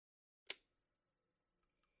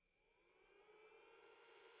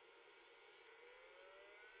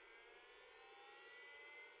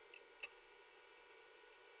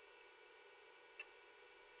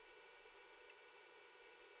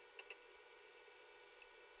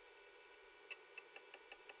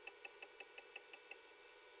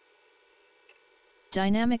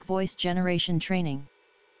Dynamic voice generation training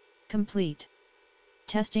complete.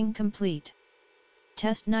 Testing complete.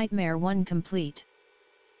 Test Nightmare 1 complete.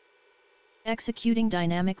 Executing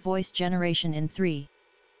dynamic voice generation in 3,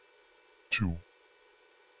 2,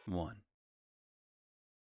 1.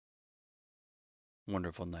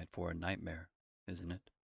 Wonderful night for a nightmare, isn't it?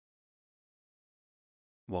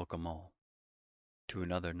 Welcome all to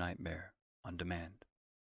another Nightmare on Demand.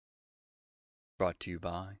 Brought to you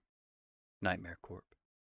by Nightmare Corp.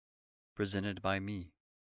 Presented by me,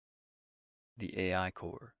 the AI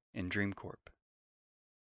Core in Dream Corp.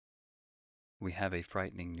 We have a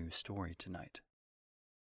frightening new story tonight.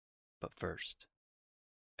 But first,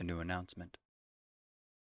 a new announcement.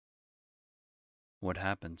 What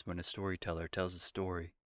happens when a storyteller tells a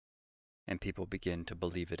story and people begin to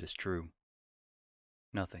believe it is true?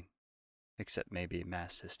 Nothing, except maybe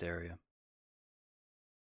mass hysteria.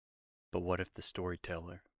 But what if the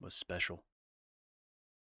storyteller was special?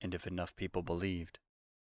 And if enough people believed,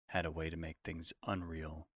 had a way to make things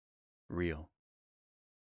unreal, real?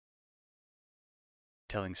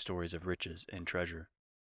 Telling stories of riches and treasure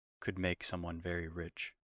could make someone very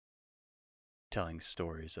rich. Telling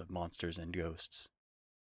stories of monsters and ghosts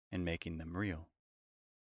and making them real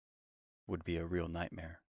would be a real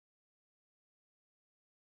nightmare.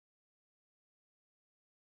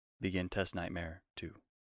 Begin Test Nightmare 2.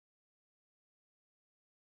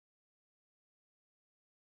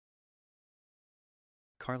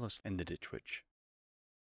 Carlos and the Ditch Witch.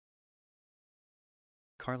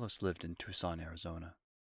 Carlos lived in Tucson, Arizona.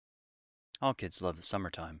 All kids love the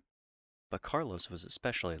summertime, but Carlos was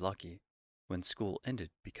especially lucky when school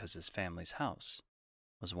ended because his family's house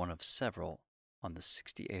was one of several on the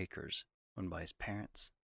 60 acres owned by his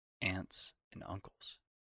parents, aunts, and uncles.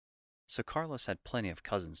 So Carlos had plenty of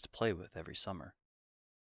cousins to play with every summer.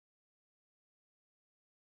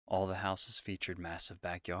 All the houses featured massive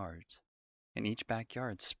backyards, and each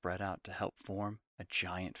backyard spread out to help form a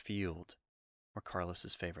giant field where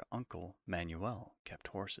Carlos's favorite uncle, Manuel, kept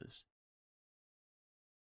horses.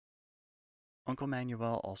 Uncle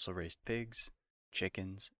Manuel also raised pigs,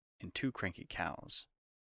 chickens, and 2 cranky cows.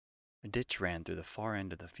 A ditch ran through the far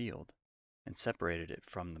end of the field and separated it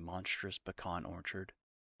from the monstrous pecan orchard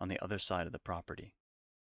on the other side of the property.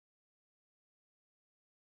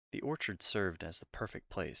 The orchard served as the perfect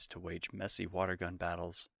place to wage messy water gun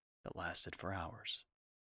battles that lasted for hours.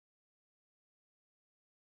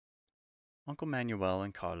 Uncle Manuel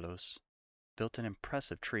and Carlos built an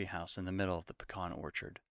impressive treehouse in the middle of the pecan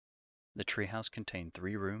orchard. The treehouse contained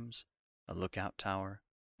 3 rooms, a lookout tower,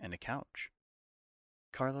 and a couch.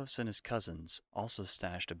 Carlos and his cousins also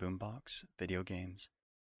stashed a boombox, video games,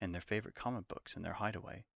 and their favorite comic books in their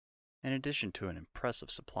hideaway, in addition to an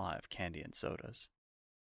impressive supply of candy and sodas.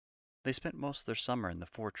 They spent most of their summer in the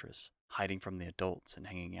fortress, hiding from the adults and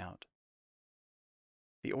hanging out.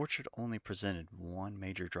 The orchard only presented one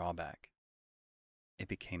major drawback. It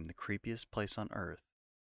became the creepiest place on Earth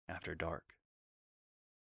after dark.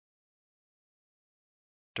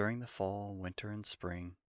 During the fall, winter, and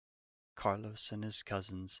spring, Carlos and his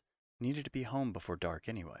cousins needed to be home before dark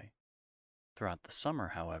anyway. Throughout the summer,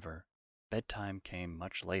 however, bedtime came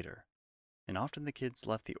much later, and often the kids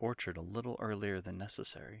left the orchard a little earlier than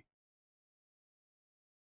necessary.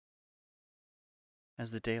 As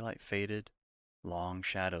the daylight faded, long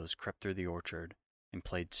shadows crept through the orchard and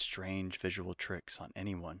played strange visual tricks on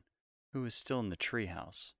anyone who was still in the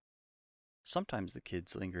treehouse. Sometimes the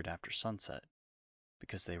kids lingered after sunset,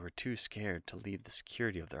 because they were too scared to leave the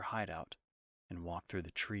security of their hideout and walk through the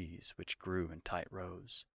trees which grew in tight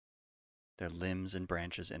rows. Their limbs and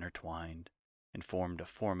branches intertwined and formed a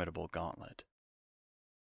formidable gauntlet.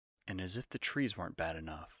 And as if the trees weren't bad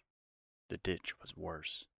enough, the ditch was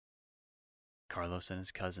worse. Carlos and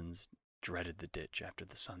his cousins dreaded the ditch after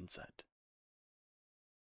the sunset.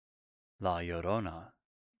 La Llorona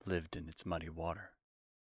lived in its muddy water.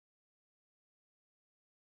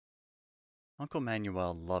 Uncle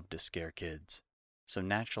Manuel loved to scare kids, so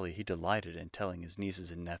naturally he delighted in telling his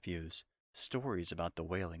nieces and nephews stories about the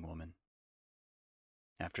Wailing Woman.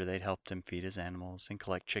 After they'd helped him feed his animals and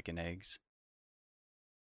collect chicken eggs,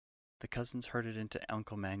 the cousins herded into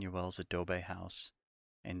Uncle Manuel's adobe house,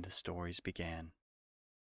 and the stories began.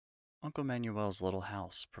 Uncle Manuel's little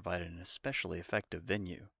house provided an especially effective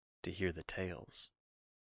venue to hear the tales,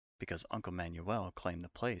 because Uncle Manuel claimed the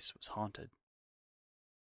place was haunted.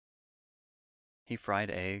 He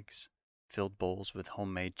fried eggs, filled bowls with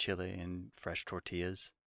homemade chili and fresh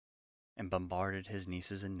tortillas, and bombarded his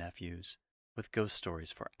nieces and nephews with ghost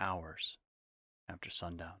stories for hours after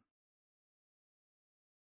sundown.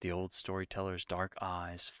 The old storyteller's dark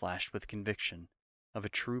eyes flashed with conviction of a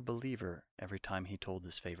true believer every time he told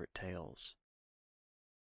his favorite tales.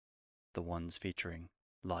 The ones featuring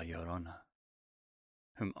La Llorona,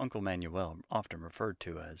 whom Uncle Manuel often referred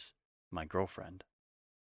to as my girlfriend.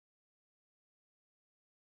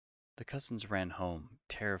 The cousins ran home,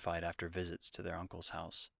 terrified after visits to their uncle's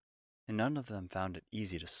house, and none of them found it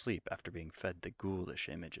easy to sleep after being fed the ghoulish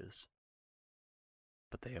images.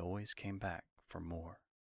 But they always came back for more.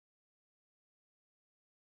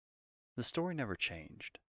 The story never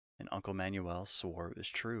changed, and Uncle Manuel swore it was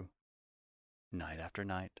true. Night after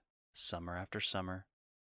night, summer after summer,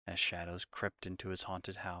 as shadows crept into his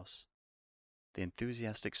haunted house, the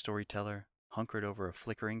enthusiastic storyteller hunkered over a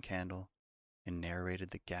flickering candle and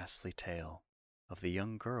narrated the ghastly tale of the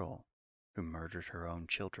young girl who murdered her own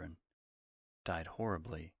children, died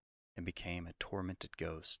horribly, and became a tormented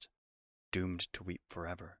ghost, doomed to weep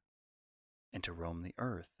forever, and to roam the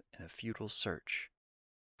earth in a futile search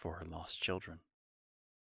for her lost children.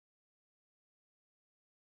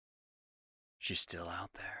 She's still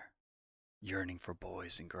out there, yearning for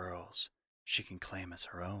boys and girls she can claim as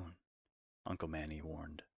her own, Uncle Manny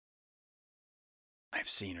warned. I've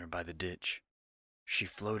seen her by the ditch. She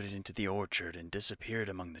floated into the orchard and disappeared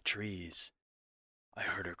among the trees. I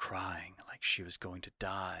heard her crying like she was going to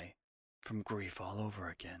die from grief all over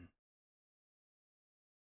again.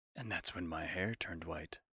 And that's when my hair turned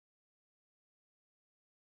white.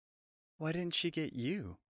 Why didn't she get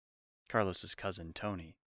you? Carlos's cousin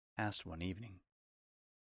Tony asked one evening.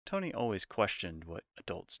 Tony always questioned what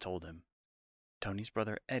adults told him. Tony's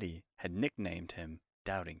brother Eddie had nicknamed him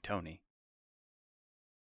Doubting Tony.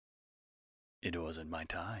 It wasn't my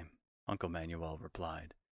time, Uncle Manuel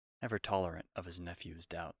replied, ever tolerant of his nephew's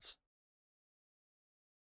doubts.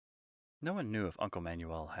 No one knew if Uncle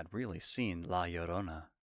Manuel had really seen La Llorona,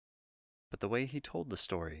 but the way he told the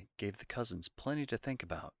story gave the cousins plenty to think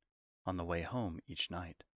about on the way home each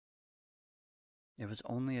night. It was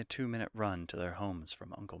only a 2-minute run to their homes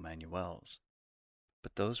from Uncle Manuel's,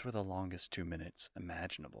 but those were the longest 2 minutes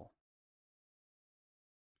imaginable.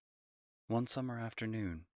 One summer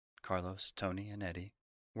afternoon, Carlos, Tony, and Eddie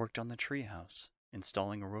worked on the treehouse,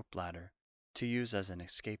 installing a rope ladder to use as an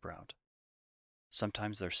escape route.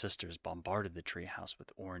 Sometimes their sisters bombarded the treehouse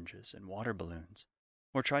with oranges and water balloons,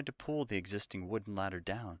 or tried to pull the existing wooden ladder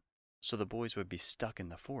down so the boys would be stuck in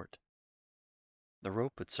the fort. The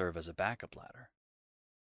rope would serve as a backup ladder.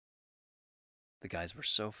 The guys were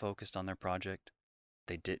so focused on their project,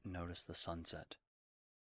 they didn't notice the sunset.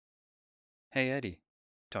 Hey, Eddie,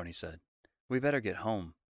 Tony said, we better get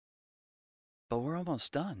home. But we're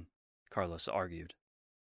almost done, Carlos argued.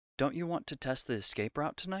 Don't you want to test the escape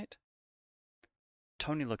route tonight?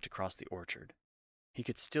 Tony looked across the orchard. He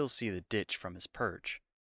could still see the ditch from his perch,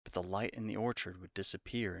 but the light in the orchard would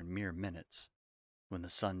disappear in mere minutes when the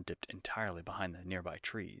sun dipped entirely behind the nearby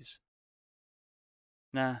trees.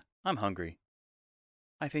 Nah, I'm hungry.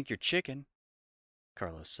 I think you're chicken,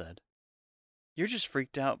 Carlos said. You're just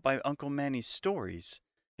freaked out by Uncle Manny's stories,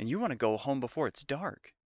 and you want to go home before it's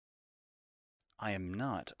dark. I am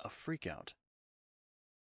not a freakout.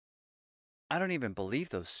 I don't even believe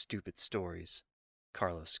those stupid stories,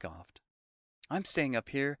 Carlos scoffed. I'm staying up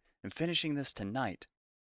here and finishing this tonight,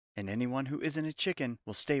 and anyone who isn't a chicken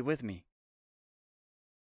will stay with me.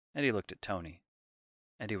 Eddie looked at Tony.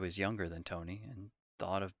 Eddie was younger than Tony, and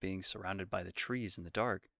thought of being surrounded by the trees in the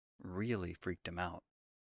dark really freaked him out.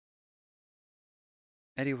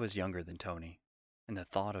 Eddie was younger than Tony, and the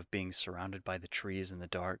thought of being surrounded by the trees in the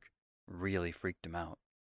dark really freaked him out.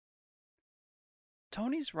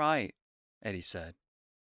 Tony's right, Eddie said.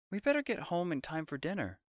 We better get home in time for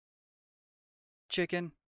dinner.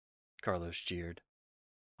 Chicken, Carlos jeered.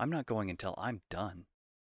 I'm not going until I'm done.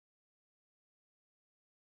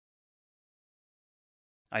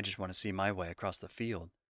 I just want to see my way across the field,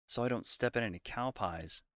 so I don't step in any cow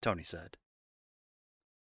pies, Tony said.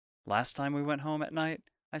 Last time we went home at night,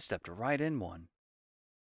 I stepped right in one.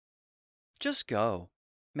 Just go.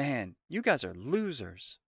 Man, you guys are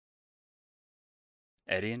losers.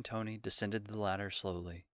 Eddie and Tony descended the ladder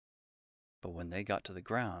slowly, but when they got to the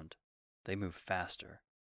ground, they moved faster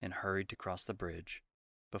and hurried to cross the bridge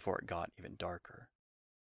before it got even darker.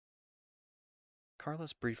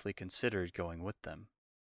 Carlos briefly considered going with them,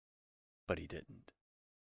 but he didn't.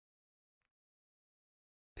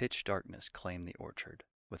 Pitch darkness claimed the orchard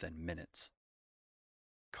within minutes.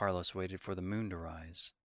 Carlos waited for the moon to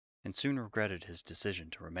rise, and soon regretted his decision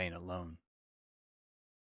to remain alone.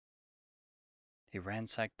 He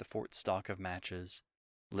ransacked the fort's stock of matches,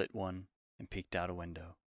 lit one, and peeked out a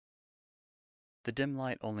window. The dim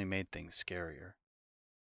light only made things scarier.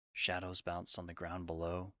 Shadows bounced on the ground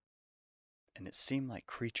below, and it seemed like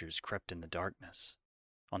creatures crept in the darkness,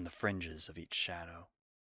 on the fringes of each shadow.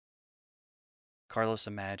 Carlos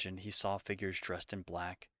imagined he saw figures dressed in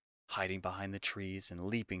black, hiding behind the trees and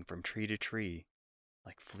leaping from tree to tree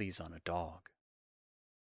like fleas on a dog.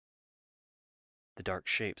 The dark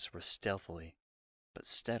shapes were stealthily but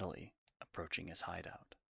steadily approaching his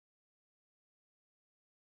hideout.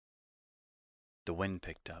 The wind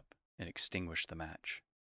picked up and extinguished the match.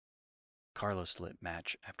 Carlos lit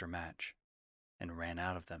match after match and ran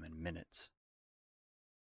out of them in minutes.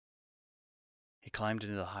 He climbed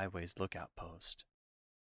into the highway's lookout post.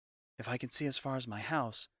 If I can see as far as my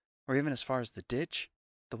house, or even as far as the ditch,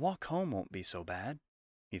 the walk home won't be so bad,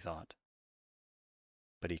 he thought.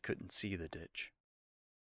 But he couldn't see the ditch.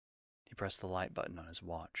 He pressed the light button on his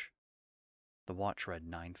watch. The watch read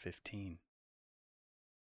 9:15.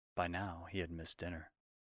 By now, he had missed dinner.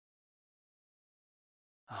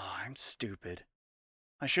 Oh, I'm stupid.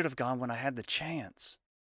 I should have gone when I had the chance.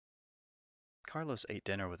 Carlos ate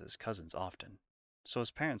dinner with his cousins often, so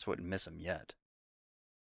his parents wouldn't miss him yet.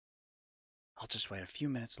 I'll just wait a few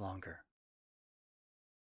minutes longer.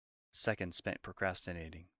 Seconds spent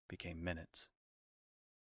procrastinating became minutes.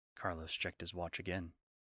 Carlos checked his watch again.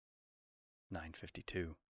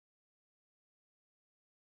 9:52.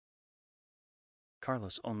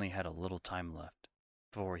 Carlos only had a little time left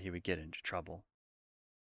before he would get into trouble.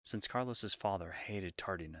 Since Carlos's father hated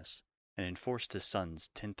tardiness and enforced his son's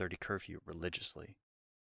 10:30 curfew religiously.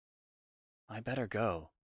 I better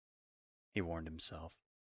go, he warned himself.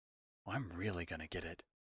 I'm really gonna get it.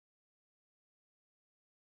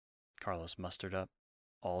 Carlos mustered up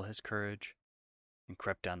all his courage and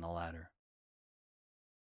crept down the ladder.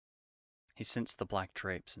 He sensed the black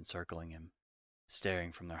drapes encircling him,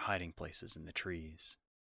 staring from their hiding places in the trees.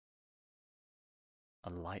 A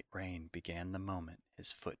light rain began the moment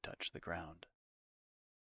his foot touched the ground.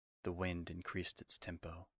 The wind increased its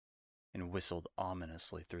tempo and whistled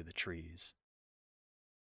ominously through the trees.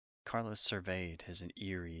 Carlos surveyed his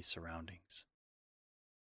eerie surroundings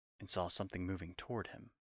and saw something moving toward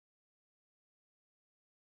him.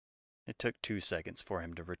 It took 2 seconds for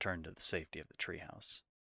him to return to the safety of the treehouse.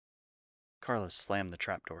 Carlos slammed the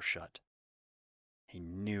trapdoor shut. He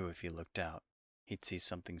knew if he looked out, he'd see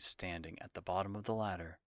something standing at the bottom of the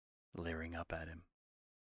ladder, leering up at him.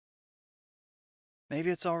 Maybe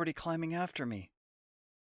it's already climbing after me.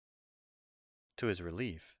 To his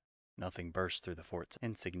relief, nothing burst through the fort's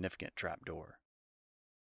insignificant trapdoor.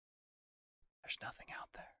 There's nothing out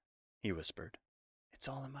there, he whispered. It's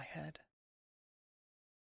all in my head.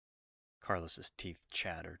 Carlos's teeth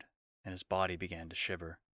chattered, and his body began to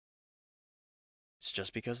shiver. It's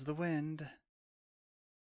just because of the wind.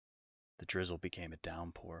 The drizzle became a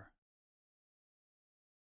downpour.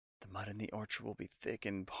 The mud in the orchard will be thick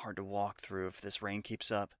and hard to walk through if this rain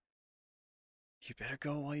keeps up. You better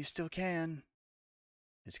go while you still can,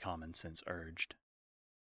 his common sense urged.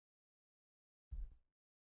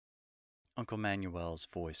 Uncle Manuel's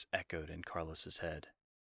voice echoed in Carlos's head.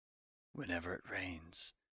 Whenever it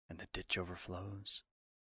rains and the ditch overflows,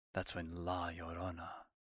 that's when La Llorona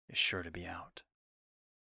is sure to be out.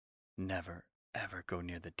 Never, ever go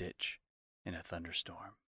near the ditch in a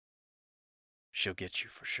thunderstorm. She'll get you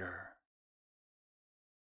for sure.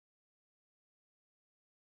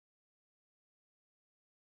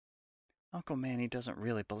 Uncle Manny doesn't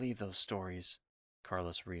really believe those stories,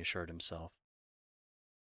 Carlos reassured himself.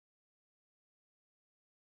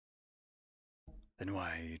 Then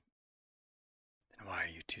why are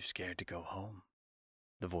you too scared to go home?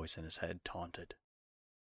 The voice in his head taunted.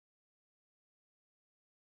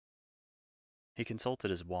 He consulted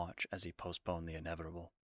his watch as he postponed the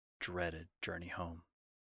inevitable, dreaded journey home.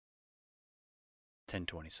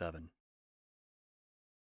 10:27.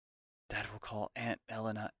 Dad will call Aunt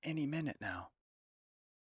Elena any minute now.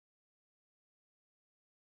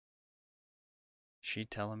 She'd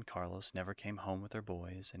tell him Carlos never came home with her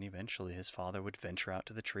boys, and eventually his father would venture out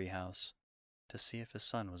to the treehouse to see if his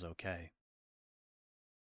son was okay.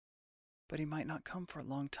 But he might not come for a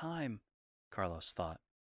long time, Carlos thought.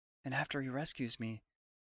 And after he rescues me,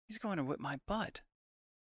 he's going to whip my butt.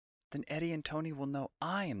 Then Eddie and Tony will know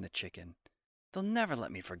I am the chicken. They'll never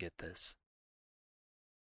let me forget this.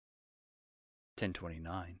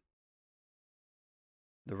 10:29.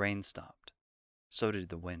 The rain stopped. So did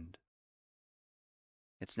the wind.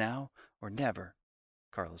 It's now or never,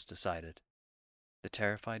 Carlos decided. The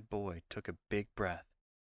terrified boy took a big breath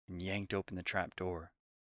and yanked open the trap door.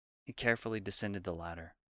 He carefully descended the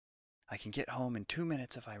ladder. I can get home in 2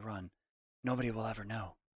 minutes if I run. Nobody will ever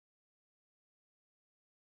know.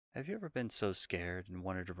 Have you ever been so scared and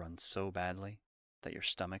wanted to run so badly that your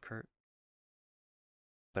stomach hurt?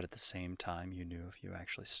 But at the same time, you knew if you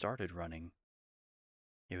actually started running,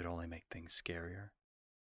 it would only make things scarier.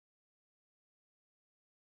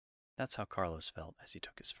 That's how Carlos felt as he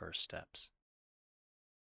took his first steps.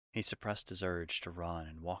 He suppressed his urge to run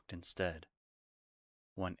and walked instead,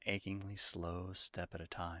 one achingly slow step at a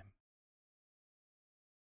time.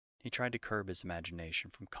 He tried to curb his imagination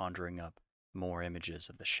from conjuring up more images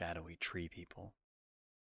of the shadowy tree people.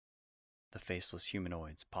 The faceless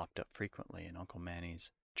humanoids popped up frequently in Uncle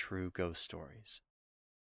Manny's true ghost stories.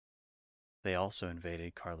 They also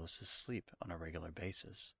invaded Carlos's sleep on a regular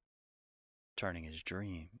basis, turning his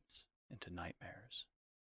dreams into nightmares.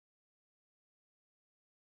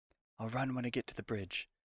 I'll run when I get to the bridge.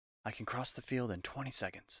 I can cross the field in 20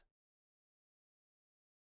 seconds.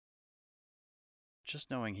 Just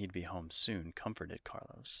knowing he'd be home soon comforted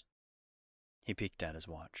Carlos. He peeked at his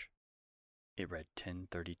watch. It read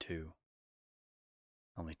 10:32.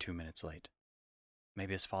 Only 2 minutes late.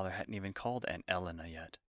 Maybe his father hadn't even called Aunt Elena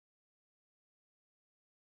yet.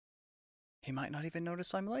 He might not even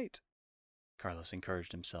notice I'm late, Carlos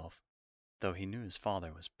encouraged himself, though he knew his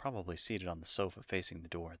father was probably seated on the sofa facing the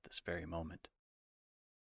door at this very moment.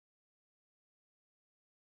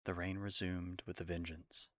 The rain resumed with a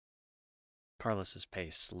vengeance. Carlos's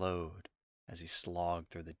pace slowed as he slogged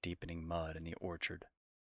through the deepening mud in the orchard.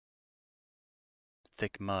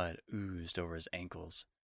 Thick mud oozed over his ankles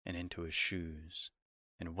and into his shoes,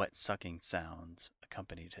 and wet sucking sounds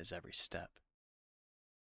accompanied his every step.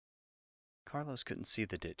 Carlos couldn't see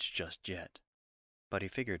the ditch just yet, but he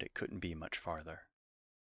figured it couldn't be much farther.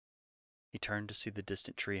 He turned to see the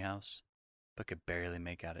distant treehouse, but could barely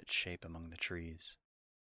make out its shape among the trees.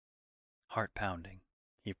 Heart pounding,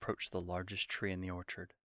 he approached the largest tree in the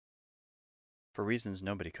orchard. For reasons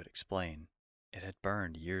nobody could explain, it had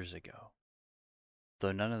burned years ago,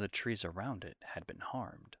 though none of the trees around it had been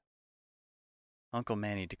harmed. Uncle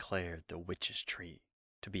Manny declared the witch's tree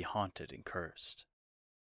to be haunted and cursed.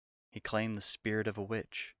 He claimed the spirit of a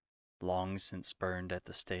witch, long since burned at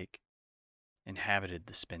the stake, inhabited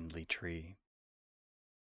the spindly tree.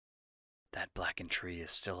 That blackened tree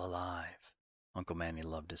is still alive, Uncle Manny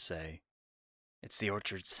loved to say. It's the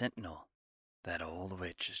orchard's sentinel. That old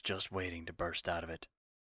witch is just waiting to burst out of it.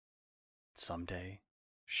 Someday,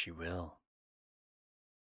 she will.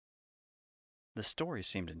 The story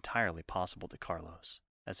seemed entirely possible to Carlos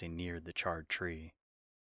as he neared the charred tree.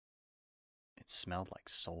 It smelled like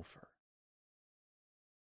sulfur.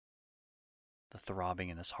 The throbbing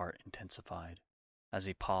in his heart intensified as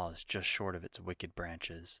he paused just short of its wicked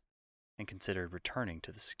branches and considered returning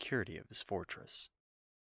to the security of his fortress.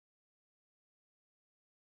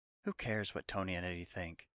 Who cares what Tony and Eddie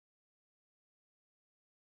think?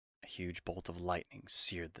 A huge bolt of lightning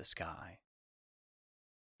seared the sky.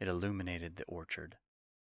 It illuminated the orchard,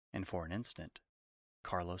 and for an instant,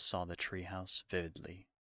 Carlos saw the treehouse vividly.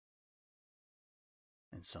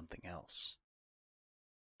 And something else.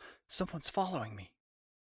 Someone's following me!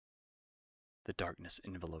 The darkness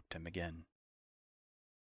enveloped him again.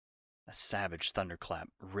 A savage thunderclap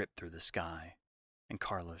ripped through the sky, and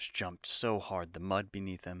Carlos jumped so hard the mud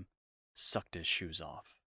beneath him sucked his shoes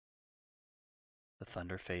off. The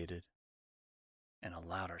thunder faded, and a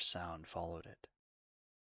louder sound followed it.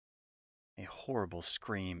 A horrible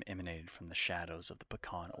scream emanated from the shadows of the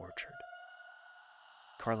pecan orchard.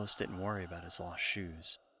 Carlos didn't worry about his lost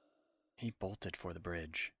shoes. He bolted for the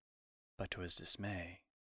bridge, but to his dismay,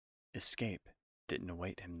 escape didn't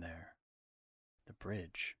await him there. The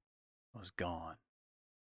bridge was gone.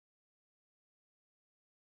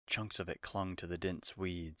 Chunks of it clung to the dense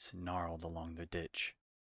weeds gnarled along the ditch.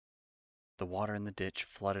 The water in the ditch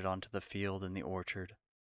flooded onto the field and the orchard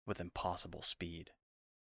with impossible speed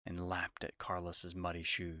and lapped at Carlos's muddy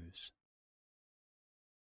shoes.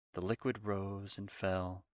 The liquid rose and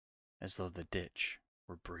fell as though the ditch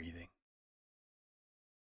were breathing.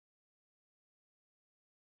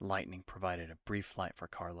 Lightning provided a brief light for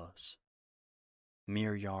Carlos.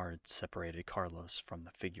 Mere yards separated Carlos from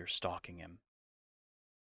the figure stalking him.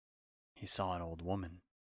 He saw an old woman,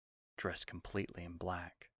 dressed completely in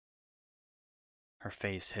black. Her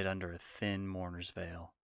face hid under a thin mourner's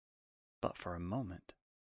veil, but for a moment,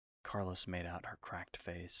 Carlos made out her cracked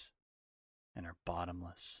face and her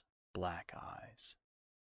bottomless, black eyes.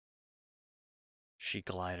 She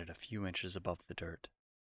glided a few inches above the dirt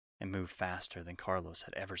and moved faster than Carlos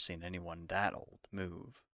had ever seen anyone that old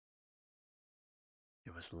move.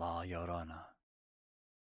 It was La Llorona.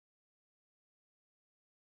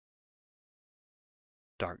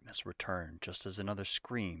 Darkness returned just as another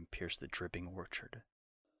scream pierced the dripping orchard.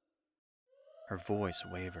 Her voice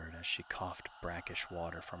wavered as she coughed brackish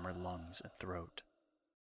water from her lungs and throat.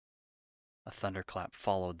 A thunderclap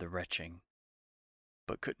followed the retching,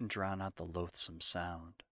 but couldn't drown out the loathsome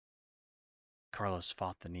sound. Carlos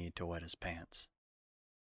fought the need to wet his pants.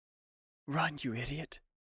 "Run, you idiot!"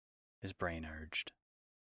 his brain urged,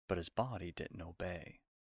 but his body didn't obey.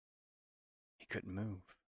 He couldn't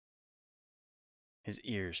move. His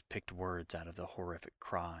ears picked words out of the horrific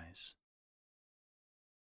cries.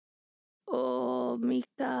 "Oh, mi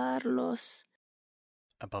Carlos,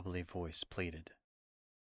 A bubbly voice pleaded.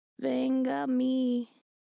 venga a mí."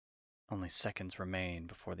 Only seconds remained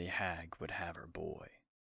before the hag would have her boy.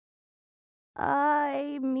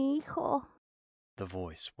 "Ay, mijo, The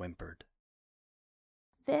voice whimpered.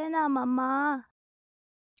 ven a mamá."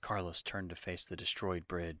 Carlos turned to face the destroyed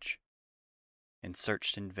bridge and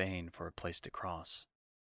searched in vain for a place to cross.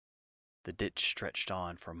 The ditch stretched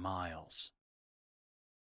on for miles.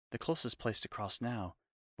 The closest place to cross now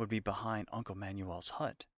would be behind Uncle Manuel's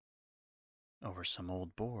hut, over some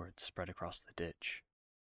old boards spread across the ditch.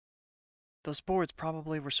 "Those boards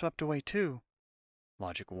probably were swept away too,"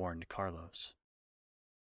 logic warned Carlos.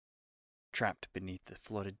 Trapped beneath the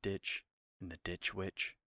flooded ditch and the ditch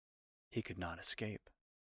witch, he could not escape.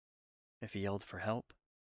 If he yelled for help,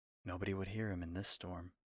 nobody would hear him in this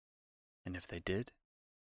storm, and if they did,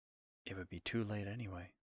 it would be too late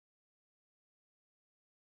anyway.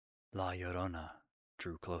 La Llorona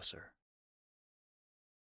drew closer.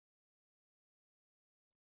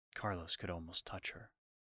 Carlos could almost touch her.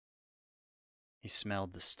 He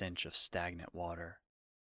smelled the stench of stagnant water,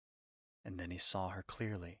 and then he saw her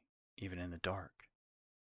clearly, even in the dark.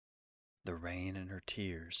 The rain and her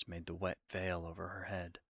tears made the wet veil over her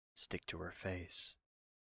head stick to her face,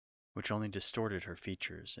 which only distorted her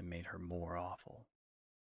features and made her more awful.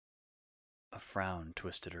 A frown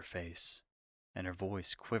twisted her face, and her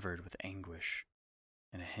voice quivered with anguish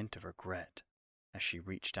and a hint of regret as she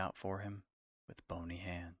reached out for him with bony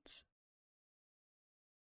hands.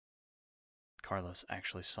 Carlos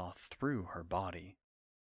actually saw through her body,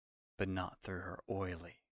 but not through her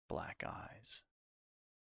oily black eyes.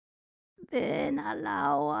 "Ven al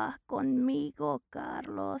agua conmigo,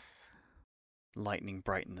 Carlos." Lightning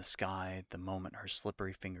brightened the sky the moment her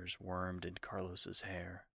slippery fingers wormed into Carlos's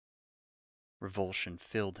hair. Revulsion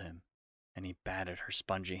filled him, and he batted her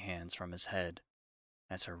spongy hands from his head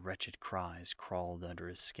as her wretched cries crawled under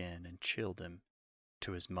his skin and chilled him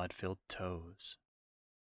to his mud-filled toes.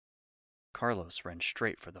 Carlos ran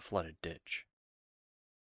straight for the flooded ditch.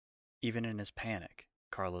 Even in his panic,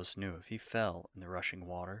 Carlos knew if he fell in the rushing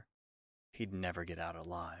water, he'd never get out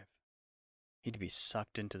alive. He'd be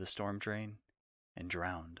sucked into the storm drain and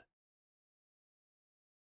drowned.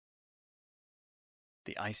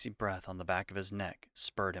 The icy breath on the back of his neck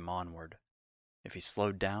spurred him onward. If he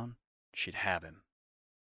slowed down, she'd have him.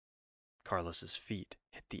 Carlos's feet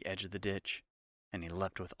hit the edge of the ditch, and he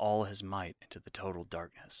leapt with all his might into the total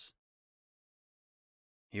darkness.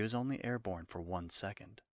 He was only airborne for 1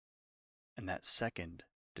 second, and that second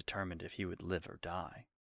determined if he would live or die.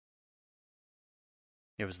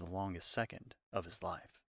 It was the longest second of his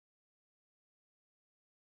life.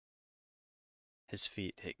 His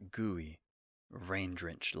feet hit gooey,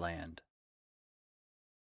 rain-drenched land.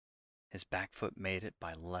 His back foot made it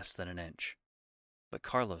by less than an inch, but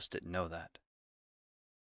Carlos didn't know that.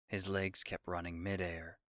 His legs kept running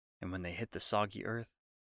mid-air, and when they hit the soggy earth,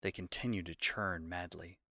 they continued to churn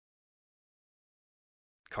madly.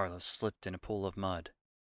 Carlos slipped in a pool of mud.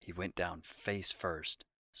 He went down face first.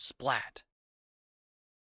 Splat!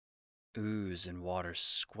 Ooze and water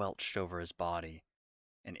squelched over his body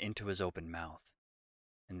and into his open mouth,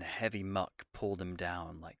 and the heavy muck pulled him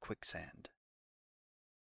down like quicksand.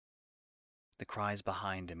 The cries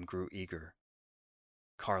behind him grew eager.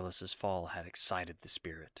 Carlos's fall had excited the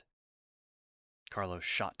spirit. Carlos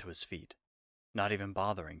shot to his feet, not even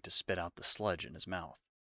bothering to spit out the sludge in his mouth.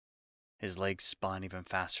 His legs spun even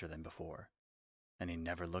faster than before, and he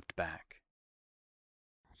never looked back.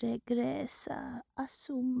 "Regresa a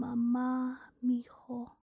su mamá,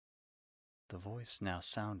 mijo." The voice now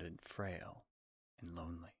sounded frail and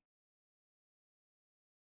lonely.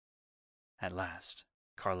 At last,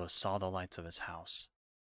 Carlos saw the lights of his house,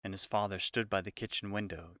 and his father stood by the kitchen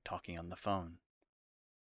window talking on the phone.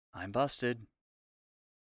 "I'm busted."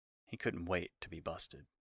 He couldn't wait to be busted.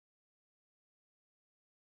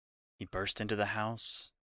 He burst into the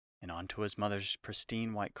house and onto his mother's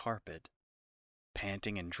pristine white carpet,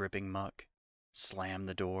 panting and dripping muck, slammed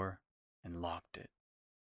the door and locked it.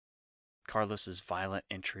 Carlos's violent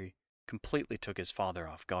entry completely took his father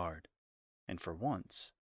off guard, and for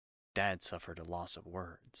once, Dad suffered a loss of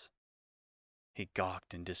words. He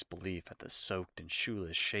gawked in disbelief at the soaked and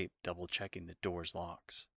shoeless shape double-checking the door's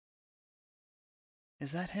locks.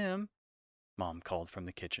 "Is that him?" Mom called from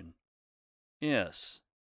the kitchen. Yes,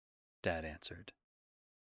 Dad answered.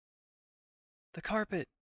 The carpet!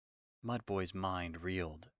 Mudboy's mind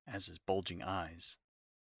reeled as his bulging eyes,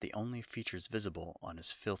 the only features visible on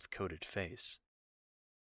his filth-coated face,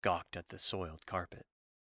 gawked at the soiled carpet.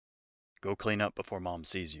 Go clean up before Mom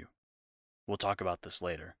sees you. We'll talk about this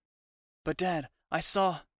later. But Dad, I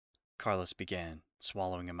saw... Carlos began,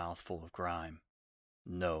 swallowing a mouthful of grime.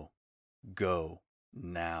 No. Go.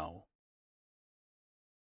 Now.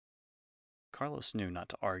 Carlos knew not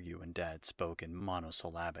to argue when Dad spoke in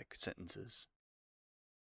monosyllabic sentences.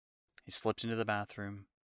 He slipped into the bathroom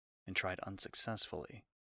and tried unsuccessfully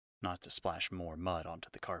not to splash more mud onto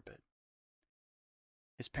the carpet.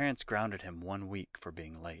 His parents grounded him 1 week for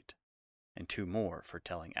being late, and 2 more for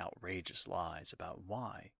telling outrageous lies about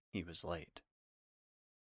why he was late.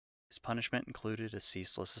 His punishment included a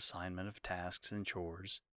ceaseless assignment of tasks and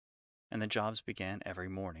chores, and the jobs began every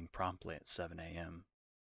morning promptly at 7 a.m.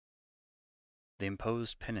 The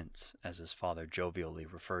imposed penance, as his father jovially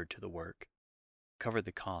referred to the work, covered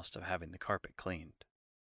the cost of having the carpet cleaned.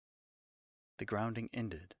 The grounding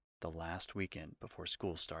ended the last weekend before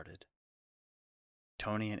school started.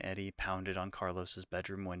 Tony and Eddie pounded on Carlos's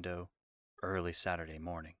bedroom window early Saturday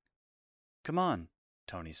morning. Come on,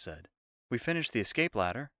 Tony said. We finished the escape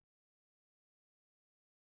ladder.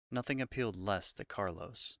 Nothing appealed less to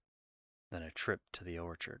Carlos than a trip to the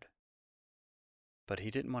orchard. But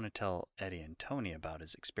he didn't want to tell Eddie and Tony about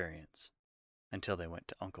his experience until they went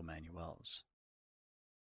to Uncle Manuel's.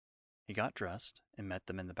 He got dressed and met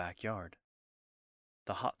them in the backyard.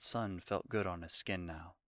 The hot sun felt good on his skin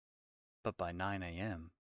now, but by 9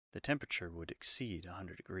 a.m., the temperature would exceed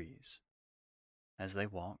 100 degrees. As they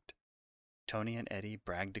walked, Tony and Eddie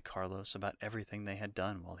bragged to Carlos about everything they had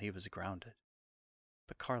done while he was grounded.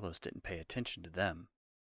 But Carlos didn't pay attention to them.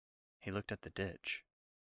 He looked at the ditch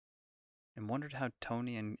and wondered how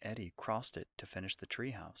Tony and Eddie crossed it to finish the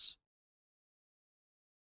treehouse.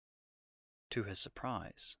 To his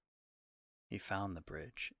surprise, he found the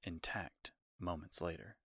bridge intact moments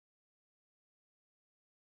later.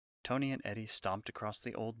 Tony and Eddie stomped across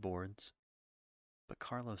the old boards, but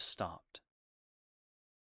Carlos stopped.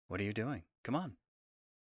 What are you doing? Come on,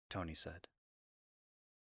 Tony said.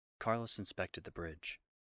 Carlos inspected the bridge.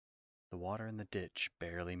 The water in the ditch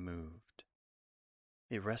barely moved.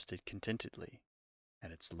 It rested contentedly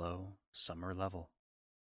at its low summer level.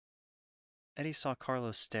 Eddie saw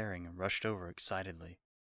Carlos staring and rushed over excitedly.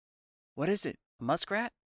 What is it, a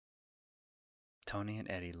muskrat? Tony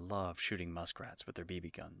and Eddie loved shooting muskrats with their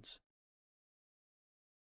BB guns.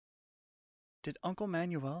 Did Uncle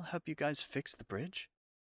Manuel help you guys fix the bridge?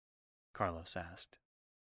 Carlos asked.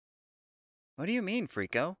 What do you mean,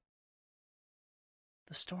 Frico?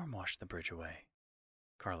 The storm washed the bridge away,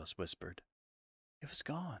 Carlos whispered. It was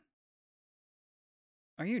gone.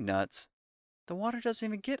 Are you nuts? The water doesn't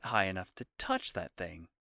even get high enough to touch that thing,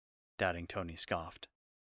 doubting Tony scoffed.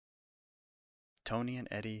 Tony and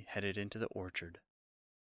Eddie headed into the orchard.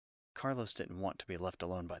 Carlos didn't want to be left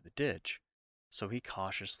alone by the ditch, so he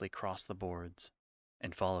cautiously crossed the boards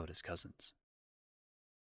and followed his cousins.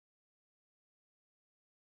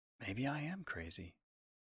 Maybe I am crazy.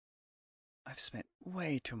 I've spent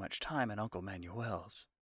way too much time at Uncle Manuel's.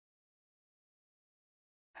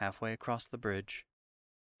 Halfway across the bridge,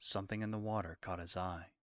 something in the water caught his eye.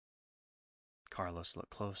 Carlos looked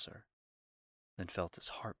closer, then felt his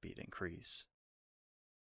heartbeat increase.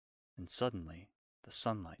 And suddenly, the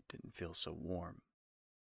sunlight didn't feel so warm.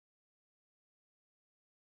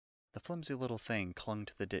 The flimsy little thing clung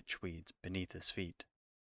to the ditch weeds beneath his feet.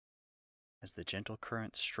 As the gentle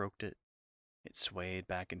current stroked it, it swayed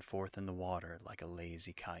back and forth in the water like a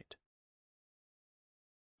lazy kite.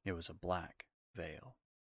 It was a black veil.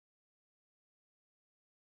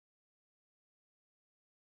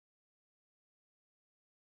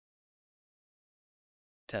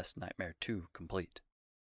 Test Nightmare 2 complete.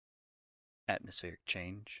 Atmospheric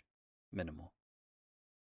change, minimal.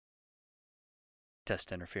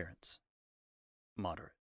 Test interference,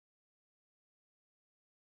 moderate.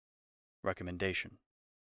 Recommendation,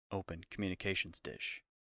 open communications dish,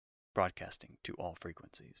 broadcasting to all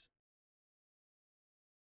frequencies.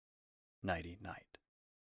 Nighty night.